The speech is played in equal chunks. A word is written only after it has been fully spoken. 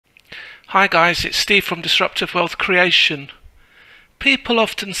Hi guys, it's Steve from Disruptive Wealth Creation. People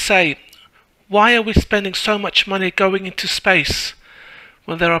often say, why are we spending so much money going into space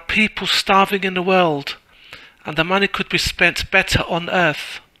when there are people starving in the world and the money could be spent better on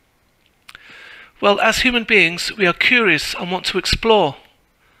Earth? Well, as human beings, we are curious and want to explore.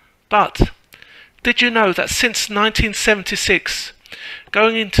 But did you know that since 1976,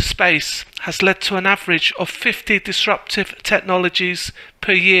 going into space has led to an average of 50 disruptive technologies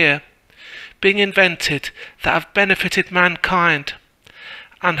per year being invented that have benefited mankind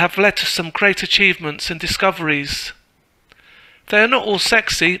and have led to some great achievements and discoveries. They are not all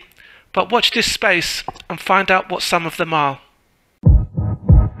sexy, but watch this space and find out what some of them are.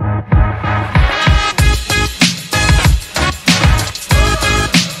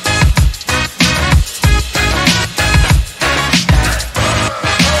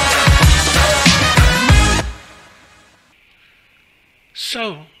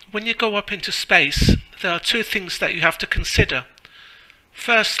 So, when you go up into space, there are two things that you have to consider.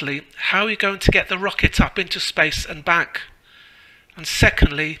 Firstly, how are you going to get the rocket up into space and back? And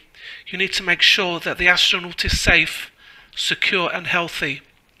secondly, you need to make sure that the astronaut is safe, secure and healthy.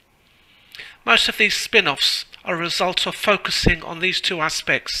 Most of these spin-offs are a result of focusing on these two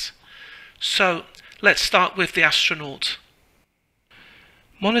aspects. So, let's start with the astronaut.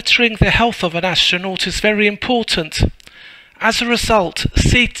 Monitoring the health of an astronaut is very important. As a result,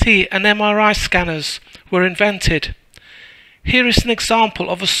 CT and MRI scanners were invented. Here is an example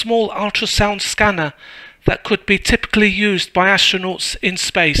of a small ultrasound scanner that could be typically used by astronauts in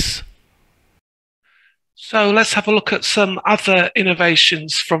space. So let's have a look at some other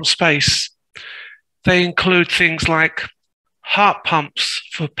innovations from space. They include things like heart pumps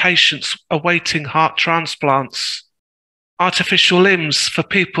for patients awaiting heart transplants, artificial limbs for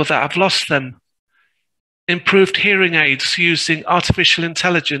people that have lost them, improved hearing aids using artificial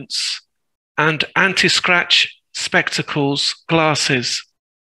intelligence, and anti-scratch spectacles, glasses.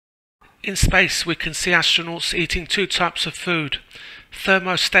 In space we can see astronauts eating two types of food: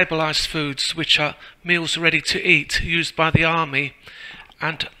 thermostabilized foods, which are meals ready to eat used by the army,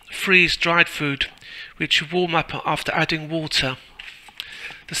 and freeze-dried food, which you warm up after adding water.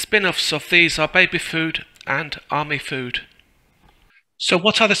 The spin-offs of these are baby food and army food. So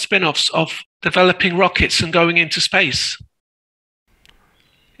what are the spin-offs of developing rockets and going into space?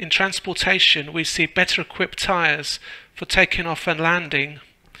 In transportation, we see better equipped tyres for taking off and landing,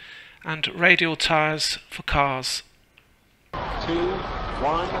 and radial tyres for cars. 2,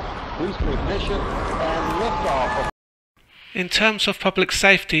 1, boost ignition, and liftoff. In terms of public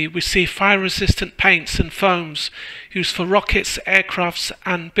safety, we see fire-resistant paints and foams used for rockets, aircrafts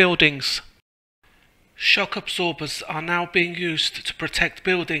and buildings. Shock absorbers are now being used to protect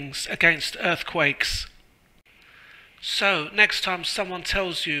buildings against earthquakes. So, next time someone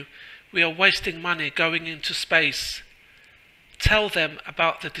tells you we are wasting money going into space, tell them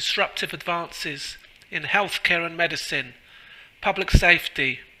about the disruptive advances in healthcare and medicine, public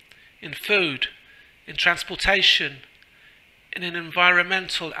safety, in food, in transportation, in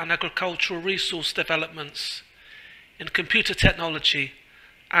environmental and agricultural resource developments, in computer technology,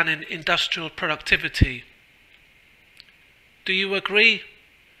 and in industrial productivity. Do you agree?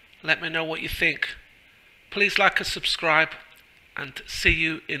 Let me know what you think. Please like and subscribe, and see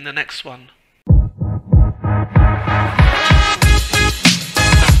you in the next one.